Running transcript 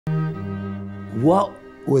what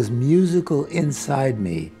was musical inside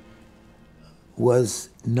me was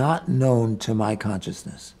not known to my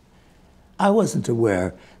consciousness. I wasn't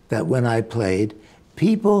aware that when I played,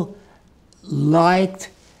 people liked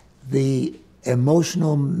the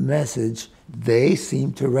emotional message. They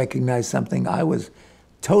seemed to recognize something I was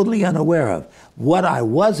totally unaware of. What I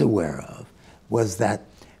was aware of was that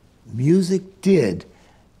music did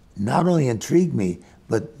not only intrigue me,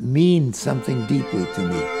 but mean something deeply to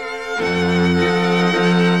me.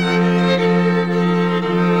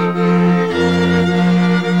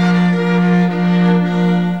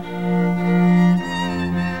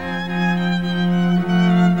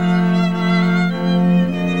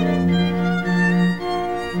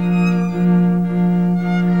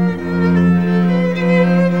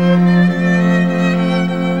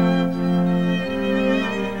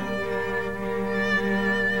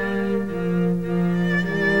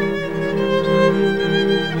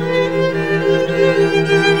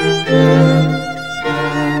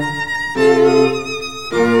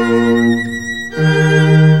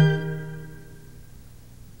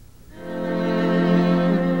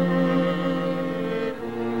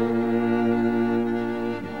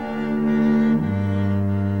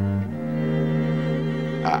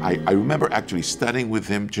 I remember actually studying with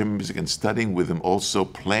him, chamber music, and studying with him, also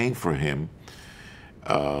playing for him,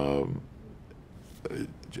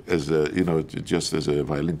 as a, just as a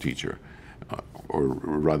violin teacher, or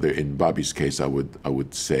rather, in Bobby's case, I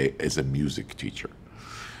would say as a music teacher,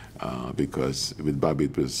 because with Bobby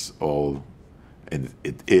it was all, and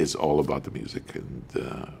it is all about the music and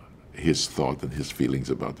his thought and his feelings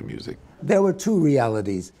about the music. There were two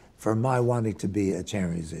realities for my wanting to be a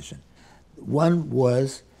chamber musician. One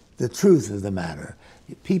was the truth of the matter.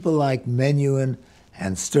 People like Menuhin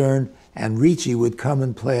and Stern and Ricci would come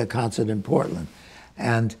and play a concert in Portland.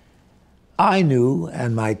 And I knew,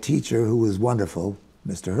 and my teacher, who was wonderful,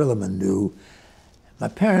 Mr. Perlman, knew, my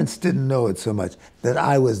parents didn't know it so much, that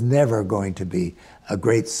I was never going to be a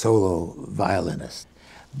great solo violinist.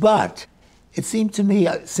 But it seemed to me,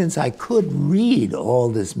 since I could read all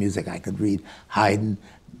this music, I could read Haydn,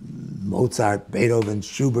 Mozart, Beethoven,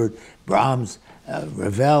 Schubert, Brahms,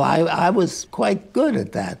 Ravel, I was quite good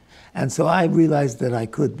at that. And so I realized that I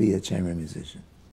could be a chamber musician.